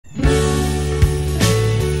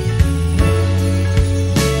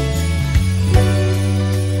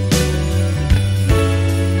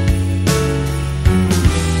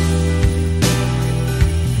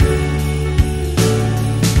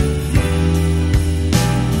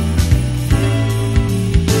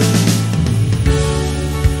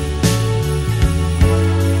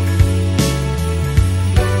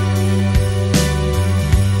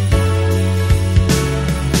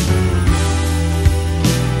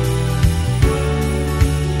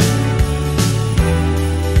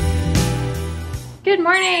Good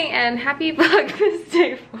morning and happy Vlogmas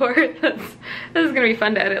Day 4. This is gonna be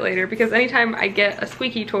fun to edit later because anytime I get a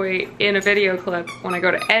squeaky toy in a video clip, when I go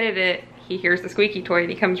to edit it, he hears the squeaky toy and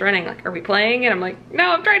he comes running like, are we playing? And I'm like,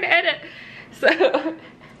 no, I'm trying to edit. So,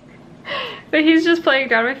 but he's just playing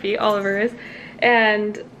down my feet, Oliver is.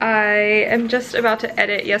 And I am just about to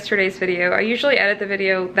edit yesterday's video. I usually edit the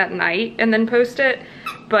video that night and then post it,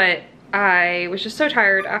 but I was just so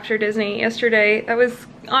tired after Disney yesterday. That was,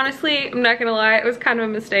 honestly, I'm not gonna lie, it was kind of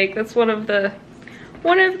a mistake. That's one of the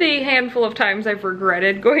handful of times I've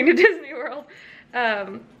regretted going to Disney World.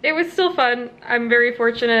 It was still fun. I'm very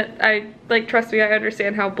fortunate. Trust me, I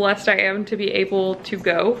understand how blessed I am to be able to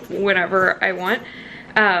go whenever I want.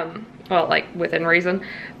 Well, like within reason.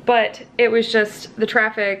 But it was just, the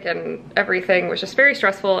traffic and everything was just very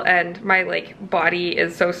stressful, and my body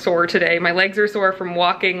is so sore today. My legs are sore from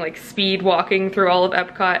walking, speed walking through all of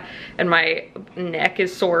Epcot, and my neck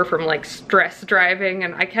is sore from stress driving,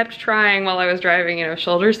 and I kept trying while I was driving, you know,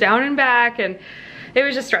 shoulders down and back, and it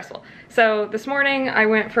was just stressful. So this morning I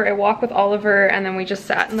went for a walk with Oliver, and then we just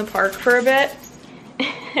sat in the park for a bit,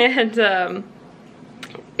 and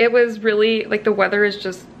it was really, the weather is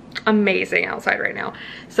just amazing outside right now.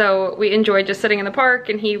 So we enjoyed just sitting in the park,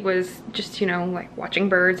 and he was just, you know, watching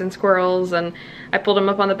birds and squirrels, and I pulled him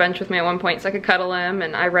up on the bench with me at one point so I could cuddle him,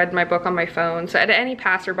 and I read my book on my phone. So at any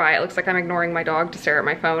passerby, it looks like I'm ignoring my dog to stare at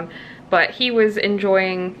my phone, but he was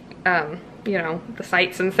enjoying you know, the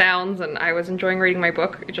sights and sounds, and I was enjoying reading my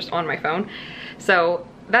book just on my phone. So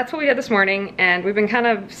that's what we did this morning, and we've been kind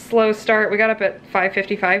of slow start. We got up at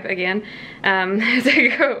 5:55 again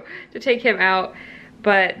to take him out.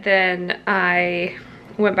 But then I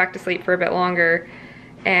went back to sleep for a bit longer,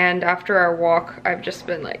 and after our walk I've just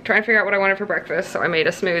been trying to figure out what I wanted for breakfast. So I made a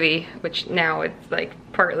smoothie, which now it's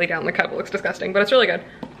partly down the cup. It looks disgusting, but it's really good.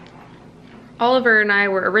 Oliver and I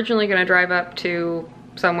were originally going to drive up to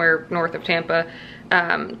somewhere north of Tampa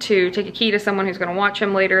to take a key to someone who's going to watch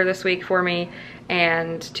him later this week for me,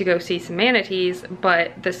 and to go see some manatees,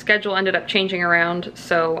 but the schedule ended up changing around,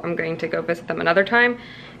 so I'm going to go visit them another time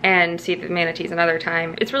and see the manatees another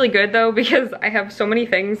time. It's really good though, because I have so many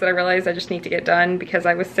things that I realized I just need to get done because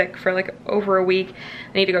I was sick for over a week.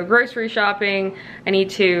 I need to go grocery shopping. I need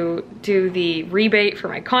to do the rebate for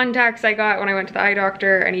my contacts I got when I went to the eye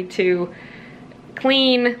doctor. I need to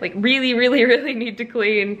clean, really need to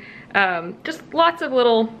clean. Just lots of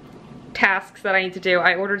little tasks that I need to do.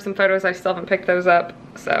 I ordered some photos, I still haven't picked those up.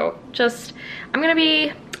 So I'm gonna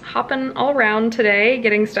be hopping all around today,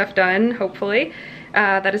 getting stuff done, hopefully.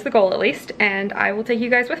 That is the goal at least, and I will take you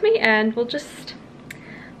guys with me, and we'll just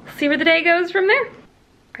see where the day goes from there.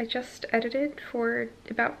 I just edited for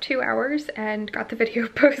about 2 hours and got the video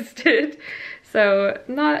posted. So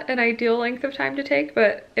not an ideal length of time to take,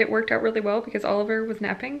 but it worked out really well because Oliver was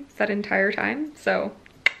napping that entire time. So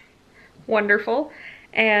wonderful.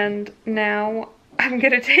 And now I'm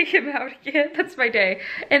gonna take him out again. That's my day.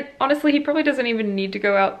 And honestly, he probably doesn't even need to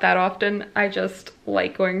go out that often. I just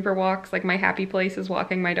like going for walks. My happy place is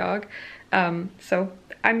walking my dog. So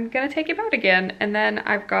I'm gonna take him out again. And then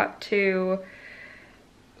I've got to,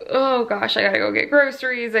 oh gosh, I gotta go get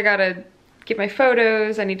groceries. I gotta get my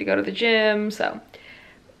photos. I need to go to the gym. So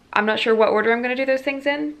I'm not sure what order I'm gonna do those things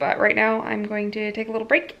in, but right now I'm going to take a little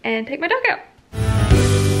break and take my dog out.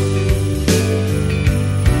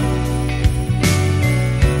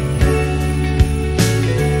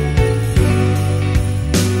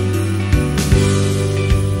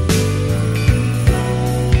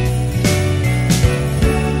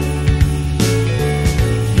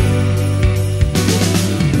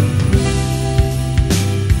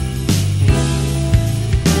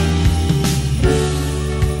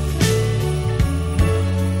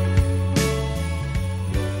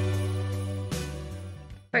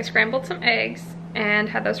 I scrambled some eggs and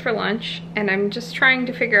had those for lunch, and I'm just trying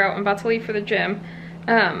to figure out, I'm about to leave for the gym,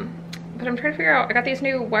 but I'm trying to figure out, I got these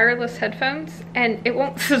new wireless headphones and it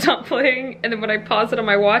won't stop playing, and then when I pause it on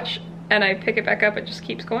my watch and I pick it back up, it just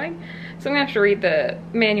keeps going. So I'm gonna have to read the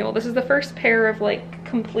manual. This is the first pair of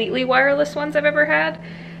completely wireless ones I've ever had.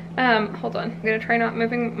 Hold on, I'm gonna try not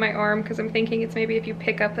moving my arm because I'm thinking it's maybe if you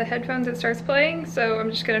pick up the headphones it starts playing, so I'm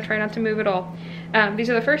just gonna try not to move at all. These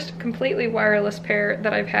are the first completely wireless pair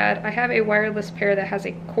that I've had. I have a wireless pair that has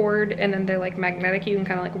a cord, and then they're magnetic, you can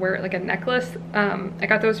kind of wear it like a necklace. I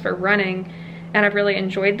got those for running and I've really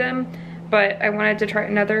enjoyed them, but I wanted to try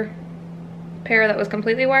another pair that was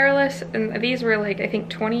completely wireless, and these were I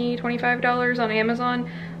think $20–25 on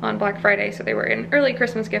Amazon on Black Friday, so they were an early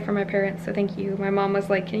Christmas gift from my parents, so thank you. My mom was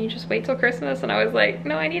like, can you just wait till Christmas? And I was like,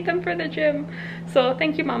 no, I need them for the gym. So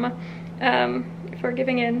thank you, Mama, for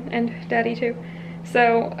giving in, and Daddy too.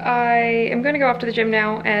 So I am going to go off to the gym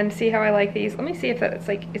now and see how I like these. Let me see if that's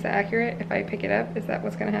like, is that accurate? If I pick it up, is that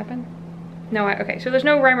what's going to happen? No, okay, so there's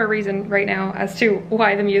no rhyme or reason right now as to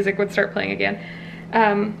why the music would start playing again.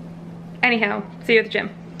 Anyhow, see you at the gym.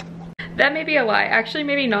 That may be a lie. Actually,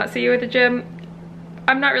 maybe not see you at the gym.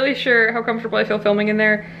 I'm not really sure how comfortable I feel filming in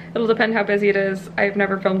there. It'll depend how busy it is. I've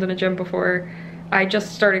never filmed in a gym before. I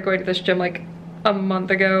just started going to this gym like a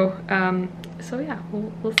month ago. So yeah,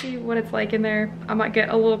 we'll see what it's like in there. I might get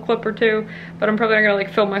a little clip or two, but I'm probably not gonna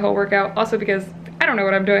like film my whole workout. Also because I don't know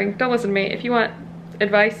what I'm doing. Don't listen to me. If you want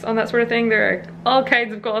advice on that sort of thing, there are all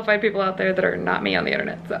kinds of qualified people out there that are not me on the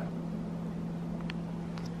internet, so.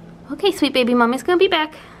 Okay, sweet baby mommy's gonna be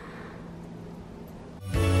back.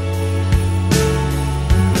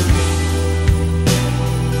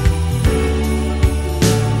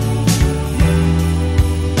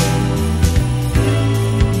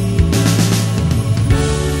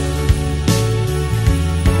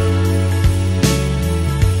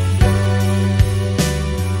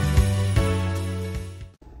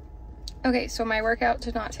 Okay, so my workout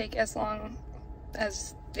did not take as long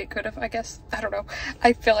as it could have, I guess. I don't know.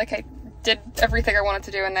 I feel like I did everything I wanted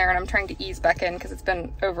to do in there, and I'm trying to ease back in because it's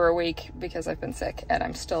been over a week because I've been sick and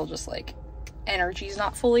I'm still just like, energy's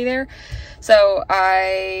not fully there. So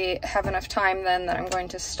I have enough time then that I'm going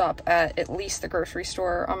to stop at least the grocery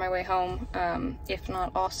store on my way home, if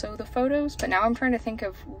not also the photos. But now I'm trying to think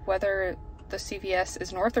of whether the CVS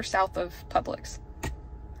is north or south of Publix,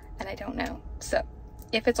 and I don't know. So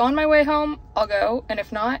if it's on my way home, I'll go, and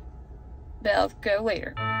if not, I'll go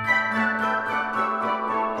later.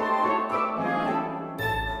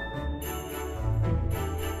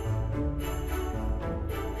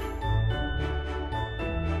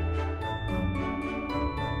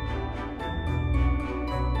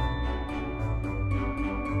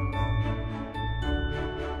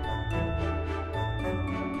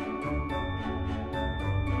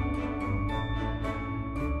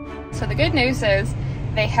 So the good news is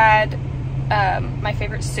they had my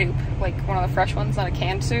favorite soup, like one of the fresh ones, not a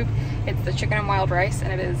canned soup. It's the chicken and wild rice,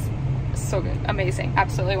 and it is so good, amazing,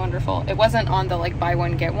 absolutely wonderful. It wasn't on the like buy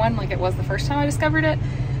one get one like it was the first time I discovered it,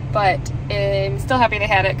 but I'm still happy they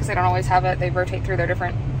had it because they don't always have it. They rotate through their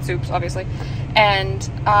different soups, obviously. And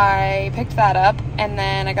I picked that up, and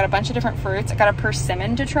then I got a bunch of different fruits. I got a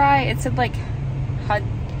persimmon to try. It said like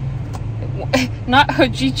not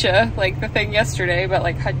hojicha, like the thing yesterday, but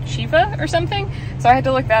like hachiva or something. So I had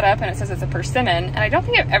to look that up, and it says it's a persimmon, and I don't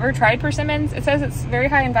think I've ever tried persimmons. It says it's very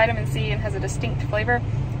high in vitamin C and has a distinct flavor.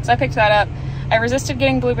 So I picked that up. I resisted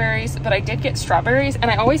getting blueberries, but I did get strawberries, and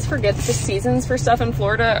I always forget the seasons for stuff in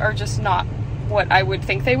Florida are just not what I would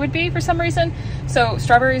think they would be for some reason. So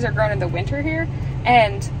strawberries are grown in the winter here,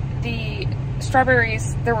 and the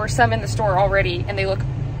strawberries, there were some in the store already, and they look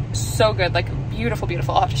so good, like beautiful,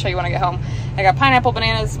 beautiful. I'll have to show you when I get home. I got pineapple,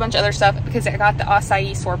 bananas, a bunch of other stuff because I got the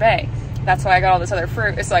acai sorbet. That's why I got all this other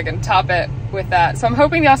fruit, is so I can top it with that. So I'm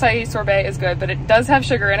hoping the acai sorbet is good, but it does have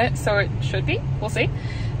sugar in it, so it should be. We'll see.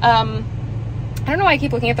 I don't know why I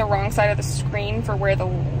keep looking at the wrong side of the screen for where the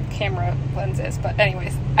camera lens is, but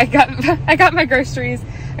anyways, I got my groceries.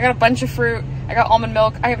 I got a bunch of fruit. I got almond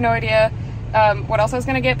milk. I have no idea what else I was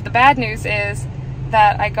gonna get, but the bad news is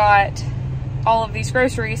that I got all of these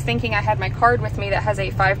groceries thinking I had my card with me that has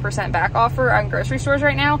a 5% back offer on grocery stores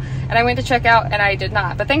right now, and I went to check out and I did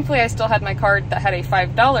not, but thankfully I still had my card that had a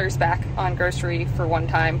 $5 back on grocery for one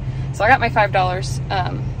time, so I got my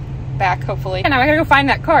 $5 back, hopefully. And now I gotta go find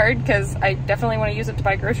that card because I definitely want to use it to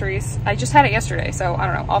buy groceries. I just had it yesterday, so I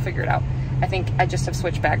don't know, I'll figure it out. I think I just have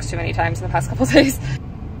switched bags too many times in the past couple days.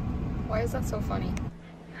 Why is that so funny?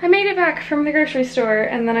 I made it back from the grocery store,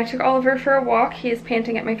 and then I took Oliver for a walk. He is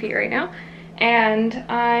panting at my feet right now. And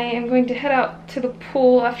I am going to head out to the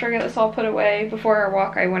pool after I get this all put away. Before our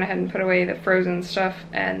walk, I went ahead and put away the frozen stuff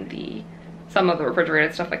and some of the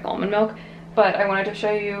refrigerated stuff like the almond milk. But I wanted to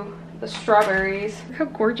show you the strawberries. Look how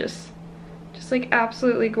gorgeous. Just like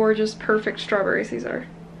absolutely gorgeous, perfect strawberries these are.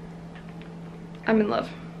 I'm in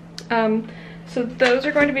love. So those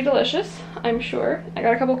are going to be delicious, I'm sure. I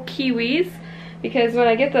got a couple kiwis because when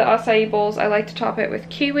I get the acai bowls, I like to top it with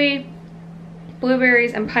kiwi,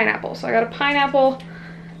 blueberries, and pineapple. So I got a pineapple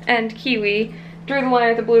and kiwi. Drew the line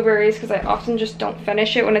at the blueberries because I often just don't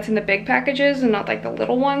finish it when it's in the big packages and not like the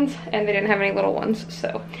little ones, and they didn't have any little ones,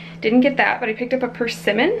 so didn't get that. But I picked up a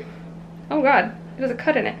persimmon. Oh god, it has a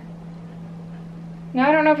cut in it. Now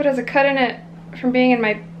I don't know if it has a cut in it from being in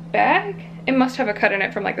my bag. It must have a cut in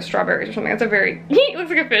it from like the strawberries or something. That's a very, it looks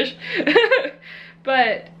like a fish.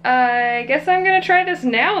 But I guess I'm gonna try this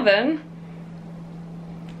now then.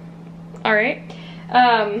 Alright,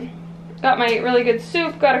 got my really good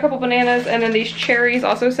soup, got a couple bananas, and then these cherries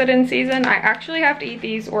also said in season. I actually have to eat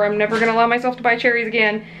these or I'm never gonna allow myself to buy cherries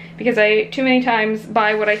again because I too many times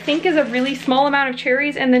buy what I think is a really small amount of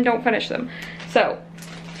cherries and then don't finish them. So,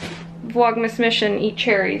 Vlogmas mission, eat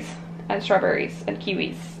cherries and strawberries and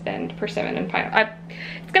kiwis and persimmon and pineapple.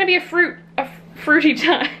 It's gonna be a fruity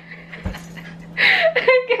time.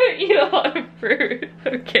 I'm gonna eat a lot of fruit.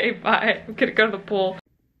 Okay, bye. I'm gonna go to the pool.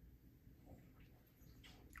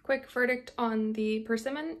 Quick verdict on the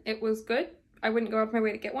persimmon. It was good. I wouldn't go out of my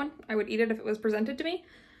way to get one. I would eat it if it was presented to me.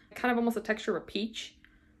 Kind of almost the texture of a peach,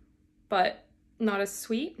 but not as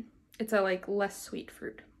sweet. It's a like less sweet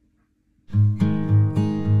fruit.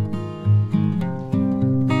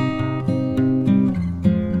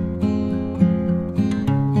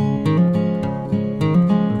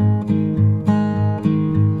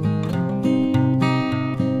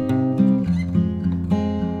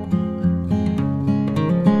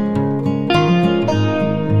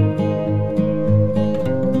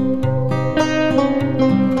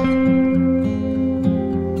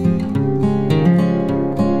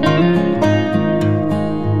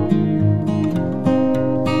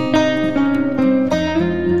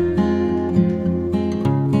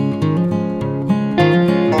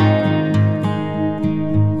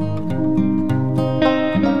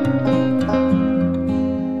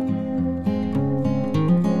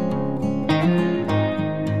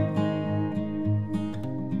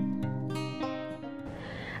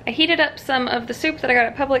 I heated up some of the soup that I got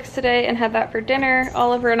at Publix today and had that for dinner.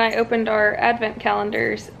 Oliver and I opened our advent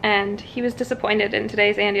calendars and he was disappointed in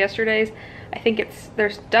today's and yesterday's. I think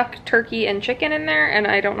there's duck, turkey, and chicken in there, and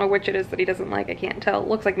I don't know which it is that he doesn't like. I can't tell. It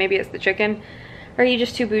looks like maybe it's the chicken. Are you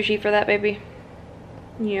just too bougie for that, baby?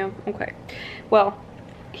 Yeah, okay. Well,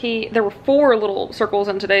 there were 4 little circles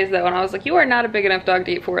in today's though, and I was like, you are not a big enough dog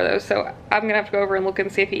to eat 4 of those, so I'm gonna have to go over and look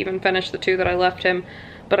and see if he even finished the 2 that I left him,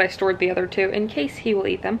 but I stored the other 2 in case he will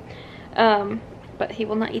eat them. But he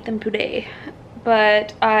will not eat them today.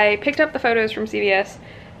 But I picked up the photos from CVS.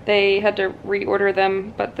 They had to reorder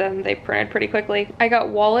them, but then they printed pretty quickly. I got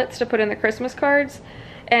wallets to put in the Christmas cards,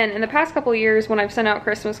 and in the past couple years when I've sent out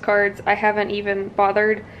Christmas cards, I haven't even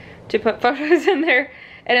bothered to put photos in there.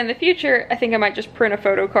 And in the future, I think I might just print a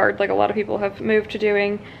photo card like a lot of people have moved to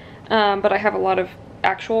doing. But I have a lot of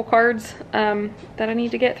actual cards that I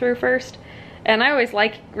need to get through first. And I always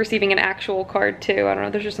like receiving an actual card too. I don't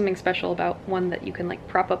know, there's just something special about one that you can like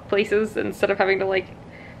prop up places instead of having to like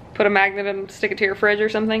put a magnet and stick it to your fridge or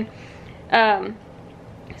something.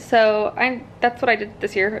 So that's what I did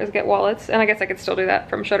this year, is get wallets, and I guess I could still do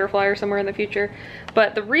that from Shutterfly or somewhere in the future.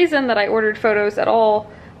 But the reason that I ordered photos at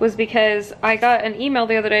all was because I got an email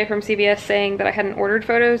the other day from CVS saying that I hadn't ordered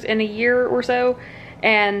photos in a year or so,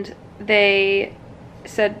 and they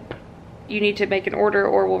said you need to make an order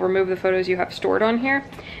or we'll remove the photos you have stored on here.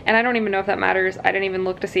 And I don't even know if that matters. I didn't even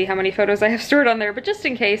look to see how many photos I have stored on there, but just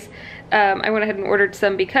in case, I went ahead and ordered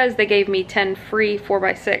some because they gave me 10 free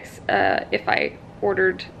 4x6 if I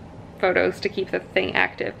ordered photos to keep the thing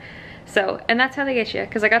active. So, and that's how they get you,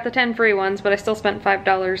 because I got the 10 free ones, but I still spent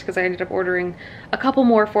 $5 because I ended up ordering a couple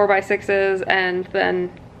more 4x6s and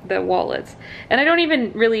then the wallets. And I don't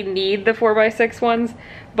even really need the 4x6 ones,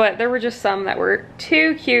 but there were just some that were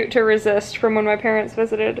too cute to resist from when my parents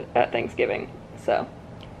visited at Thanksgiving. So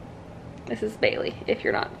this is Bailey. If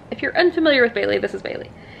you're unfamiliar with Bailey, this is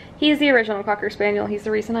Bailey. He's the original Cocker Spaniel. He's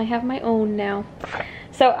the reason I have my own now.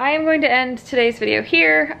 So I am going to end today's video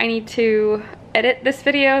here. I need to edit this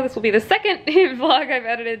video. This will be the second vlog I've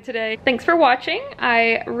edited today. Thanks for watching.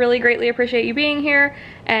 I really greatly appreciate you being here,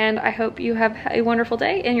 and I hope you have a wonderful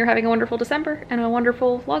day and you're having a wonderful December and a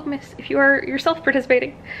wonderful Vlogmas if you are yourself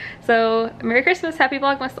participating. So Merry Christmas, Happy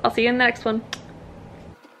Vlogmas. I'll see you in the next one.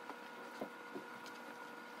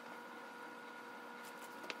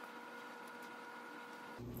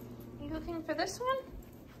 Are you looking for this one?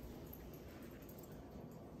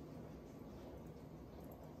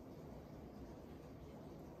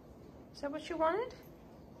 Is that what you wanted?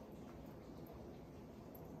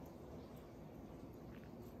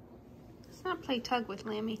 Let's not play tug with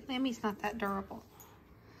Lammy. Lammy's not that durable.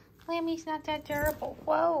 Lammy's not that durable.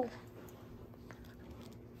 Whoa.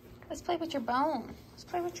 Let's play with your bone. Let's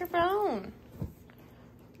play with your bone.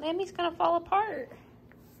 Lammy's gonna fall apart.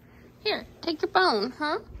 Here, take your bone,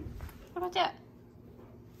 huh? How about that?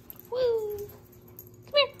 Woo.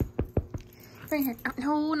 Come here. Right here.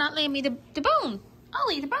 No, not Lammy, the bone.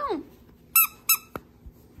 Ollie, the bone.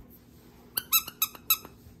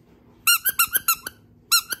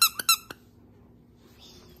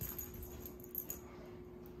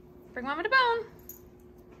 Bring Mama the bone.